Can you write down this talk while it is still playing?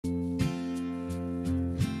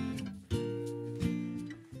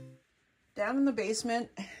down in the basement,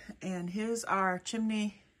 and here's our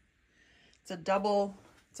chimney. It's a double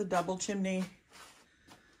chimney.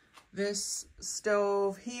 This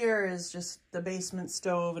stove here is just the basement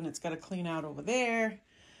stove, and it's got a clean out over there.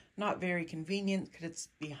 Not very convenient because it's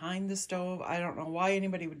behind the stove. I don't know why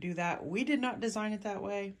anybody would do that. We did not design it that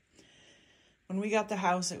way. When we got the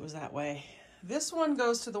house, it was that way. This one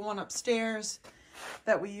goes to the one upstairs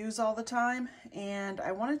that we use all the time, and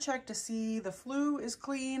I want to check to see the flue is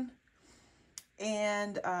clean,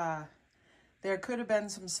 and there could have been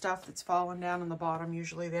some stuff that's fallen down on the bottom.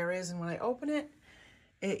 Usually there is, and when I open it,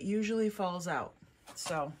 it usually falls out.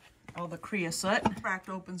 So all the creosote cracked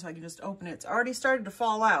open, so I can just open it. It's already started to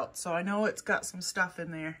fall out, so I know it's got some stuff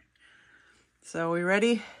in there. So we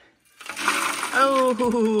ready?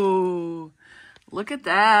 Oh, look at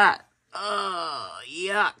that. Oh,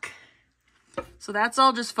 yuck. So that's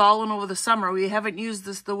all just fallen over the summer. We haven't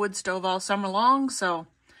used the wood stove all summer long, so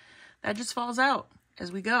that just falls out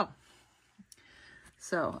as we go.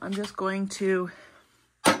 So I'm just going to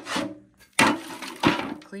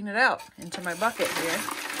clean it out into my bucket here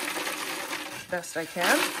best I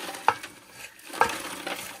can.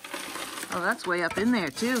 Oh, that's way up in there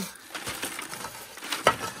too.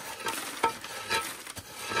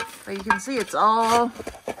 But you can see it's all,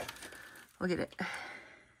 look at it,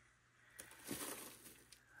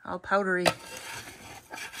 all powdery.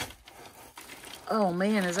 Oh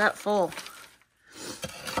man, is that full.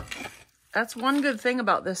 That's one good thing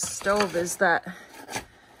about this stove, is that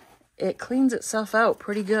it cleans itself out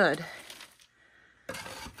pretty good.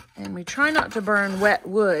 And we try not to burn wet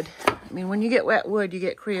wood. I mean, when you get wet wood, you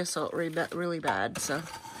get creosote really bad. So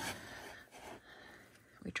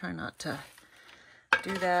we try not to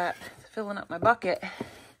do that. Filling up my bucket.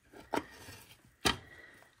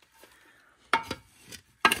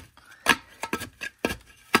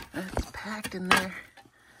 That's packed in there.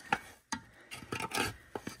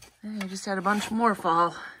 And I just had a bunch more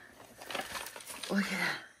fall. Look at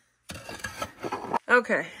that.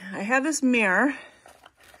 Okay, I had this mirror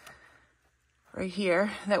right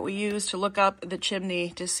here that we use to look up the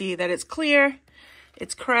chimney to see that it's clear.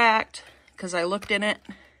 It's cracked because I looked in it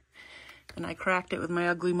and I cracked it with my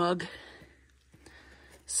ugly mug.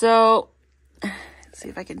 So let's see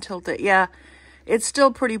if I can tilt it. Yeah, it's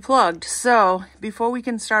still pretty plugged. So before we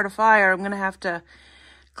can start a fire, I'm gonna have to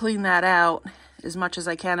clean that out as much as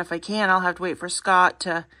I can. If I can, I'll have to wait for Scott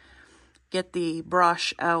to get the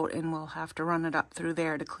brush out, and we'll have to run it up through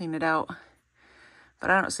there to clean it out. But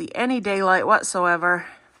I don't see any daylight whatsoever.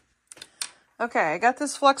 Okay, I got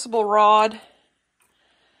this flexible rod,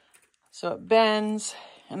 so it bends,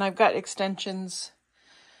 and I've got extensions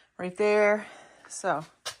right there. So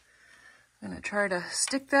I'm gonna try to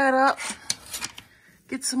stick that up,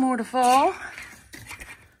 get some more to fall.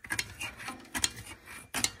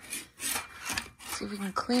 See if we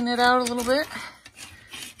can clean it out a little bit.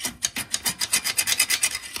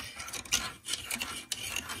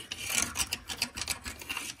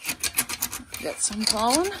 Got some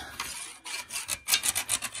falling.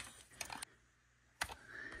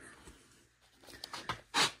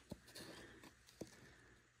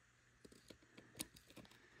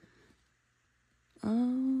 Oh,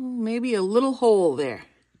 maybe a little hole there.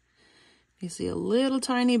 You see a little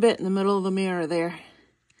tiny bit in the middle of the mirror there.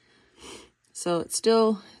 So it's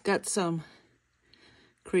still got some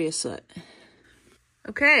creosote.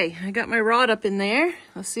 Okay, I got my rod up in there.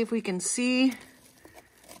 Let's see if we can see.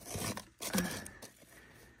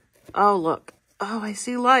 Oh, look. Oh, I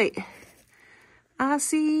see light. I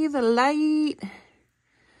see the light.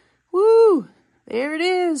 Woo! There it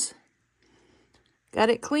is. Got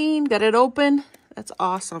it clean, got it open. That's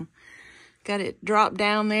awesome. Got it dropped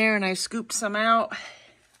down there, and I scooped some out.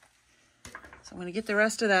 So I'm going to get the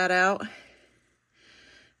rest of that out.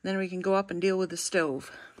 Then we can go up and deal with the stove.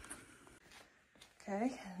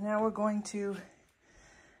 Okay, now we're going to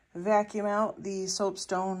vacuum out the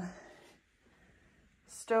soapstone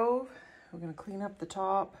stove. We're going to clean up the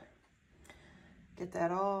top, get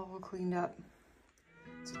that all cleaned up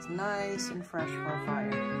so it's nice and fresh for a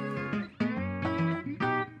fire.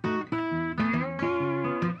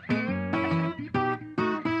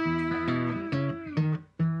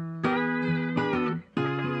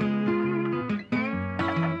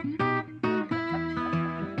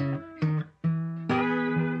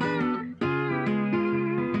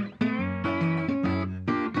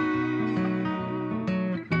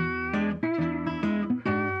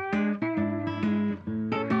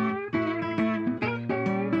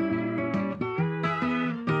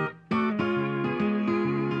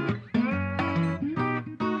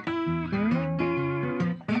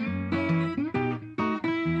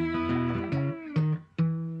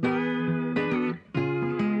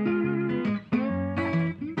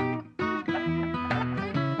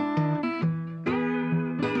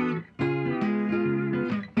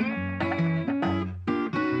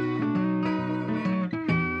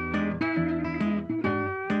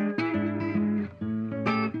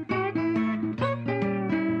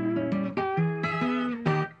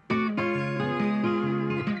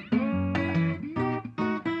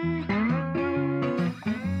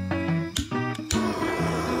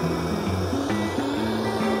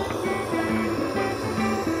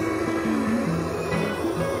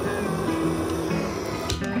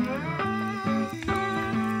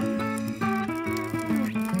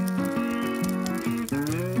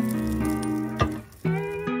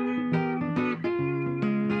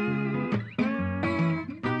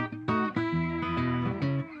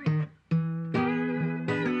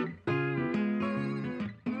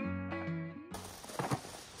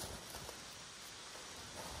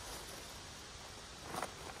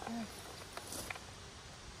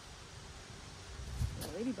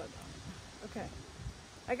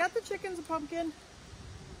 I got the chickens a pumpkin,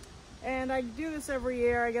 and I do this every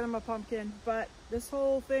year. I get them a pumpkin, but this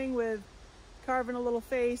whole thing with carving a little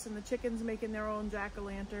face and the chickens making their own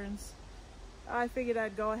jack-o'-lanterns, I figured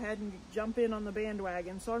I'd go ahead and jump in on the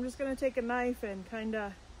bandwagon. So I'm just going to take a knife and kind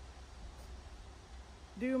of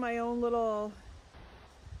do my own little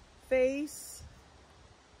face,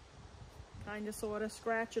 kind of sort of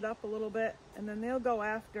scratch it up a little bit, and then they'll go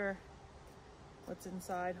after what's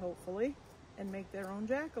inside, hopefully, and make their own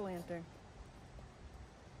jack-o'-lantern.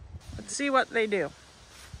 Let's see what they do.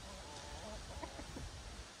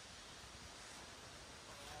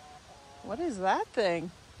 What is that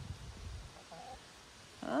thing?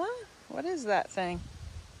 Huh? What is that thing?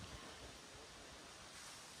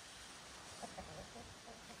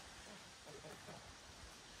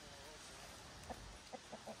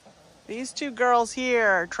 These two girls here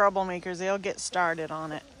are troublemakers. They'll get started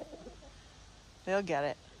on it. They'll get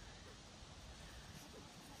it.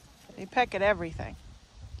 They peck at everything.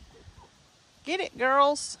 Get it,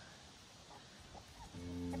 girls.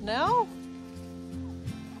 No?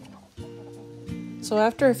 So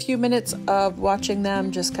after a few minutes of watching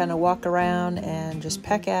them just kind of walk around and just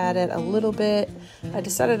peck at it a little bit, I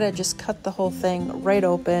decided I'd just cut the whole thing right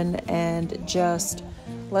open and just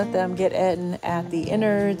let them get in at the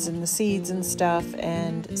innards and the seeds and stuff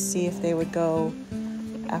and see if they would go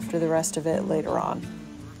after the rest of it later on.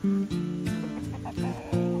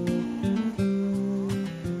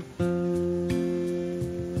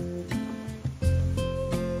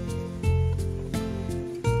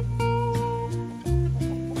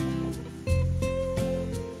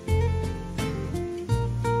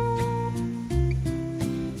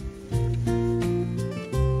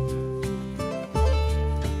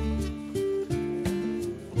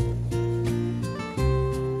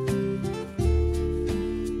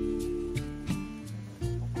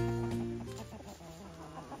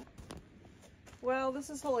 Well, this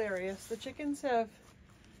is hilarious. The chickens have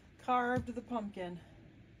carved the pumpkin.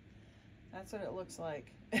 That's what it looks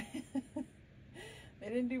like. They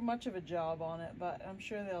didn't do much of a job on it, but I'm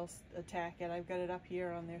sure they'll attack it. I've got it up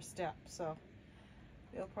here on their step, so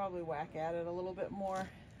they'll probably whack at it a little bit more.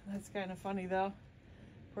 That's kind of funny though.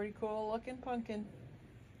 Pretty cool looking pumpkin.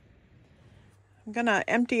 I'm gonna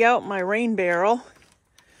empty out my rain barrel.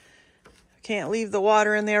 Can't leave the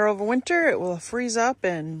water in there over winter. It will freeze up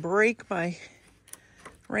and break my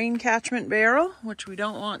rain catchment barrel, which we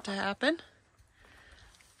don't want to happen.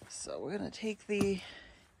 So we're going to take the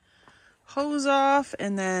hose off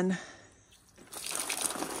and then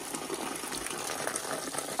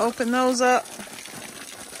open those up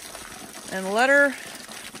and let her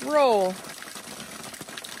roll.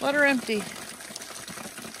 Let her empty.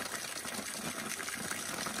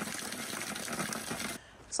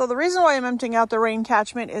 So the reason why I'm emptying out the rain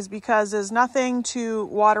catchment is because there's nothing to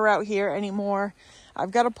water out here anymore.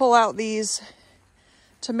 I've got to pull out these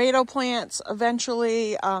tomato plants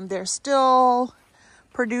eventually. They're still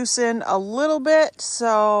producing a little bit,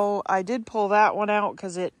 so I did pull that one out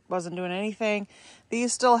because it wasn't doing anything.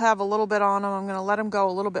 These still have a little bit on them. I'm going to let them go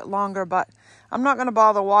a little bit longer, but I'm not going to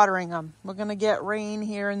bother watering them. We're going to get rain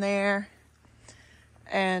here and there,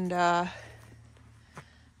 and got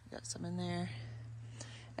some in there.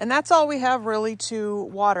 And that's all we have really to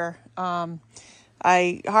water.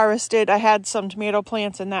 I had some tomato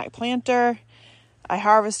plants in that planter. I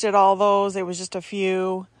harvested all those. It was just a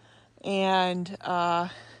few. And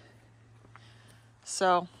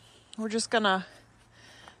so we're just gonna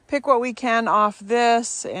pick what we can off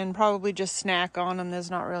this and probably just snack on them. There's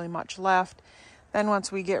not really much left. Then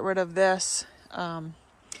once we get rid of this,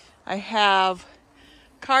 I have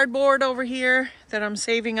cardboard over here that I'm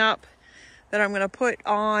saving up that I'm gonna put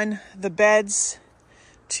on the beds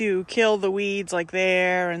to kill the weeds like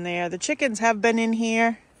there and there. The chickens have been in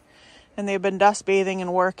here and they've been dust bathing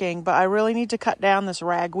and working, but I really need to cut down this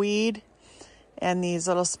ragweed and these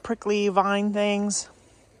little prickly vine things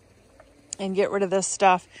and get rid of this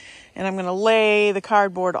stuff. And I'm going to lay the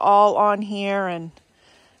cardboard all on here, and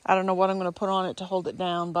I don't know what I'm going to put on it to hold it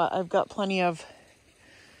down, but I've got plenty of,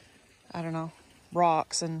 I don't know,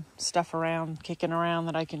 rocks and stuff around, kicking around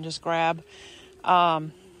that I can just grab.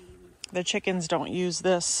 The chickens don't use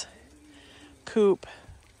this coop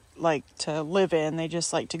like to live in. They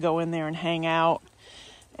just like to go in there and hang out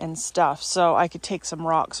and stuff. So I could take some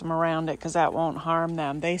rocks from around it because that won't harm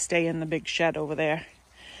them. They stay in the big shed over there.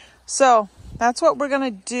 So that's what we're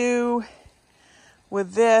going to do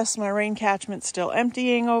with this. My rain catchment's still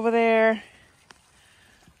emptying over there.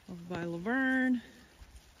 Over by Laverne.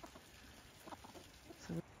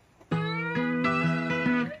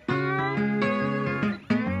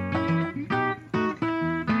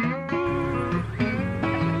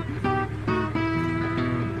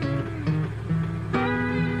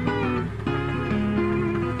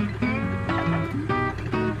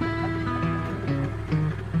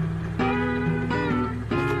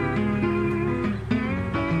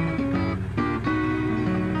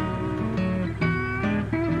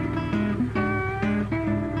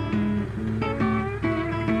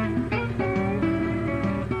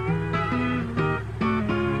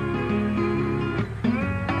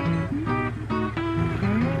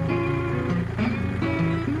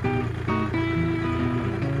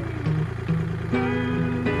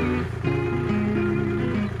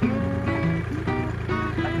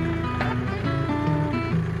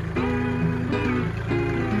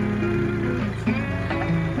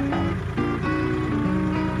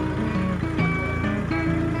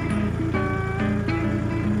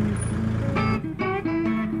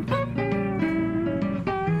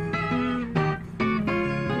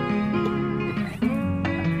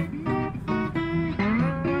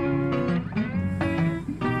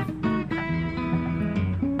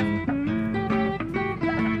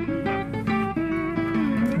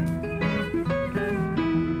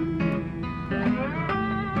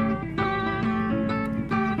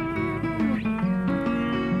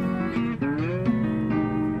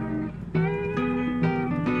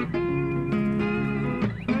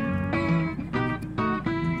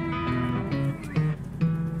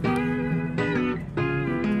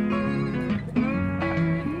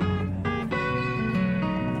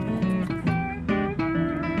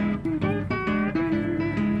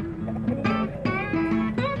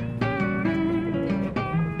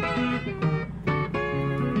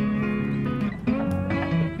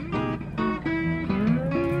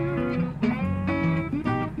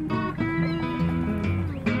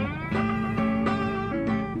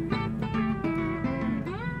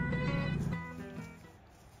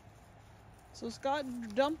 Scott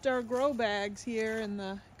dumped our grow bags here in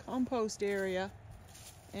the compost area,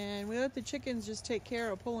 and we let the chickens just take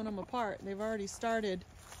care of pulling them apart. They've already started.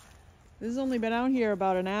 This has only been out here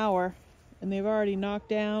about an hour, and they've already knocked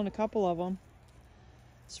down a couple of them,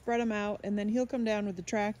 spread them out, and then he'll come down with the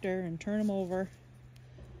tractor and turn them over,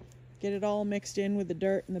 get it all mixed in with the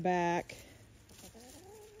dirt in the back.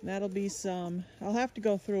 And that'll be some, I'll have to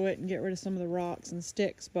go through it and get rid of some of the rocks and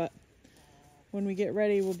sticks, but when we get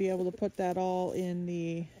ready, we'll be able to put that all in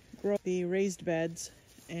the raised beds,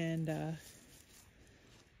 and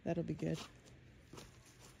that'll be good.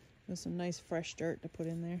 There's some nice fresh dirt to put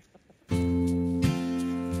in there.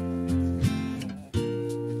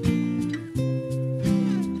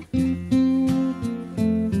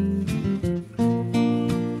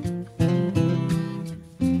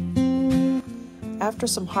 After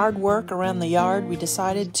some hard work around the yard, we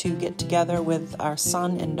decided to get together with our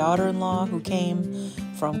son and daughter-in-law who came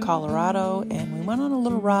from Colorado, and we went on a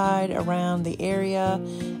little ride around the area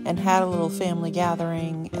and had a little family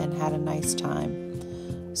gathering and had a nice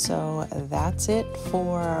time. So that's it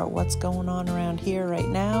for what's going on around here right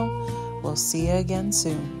now. We'll see you again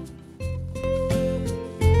soon.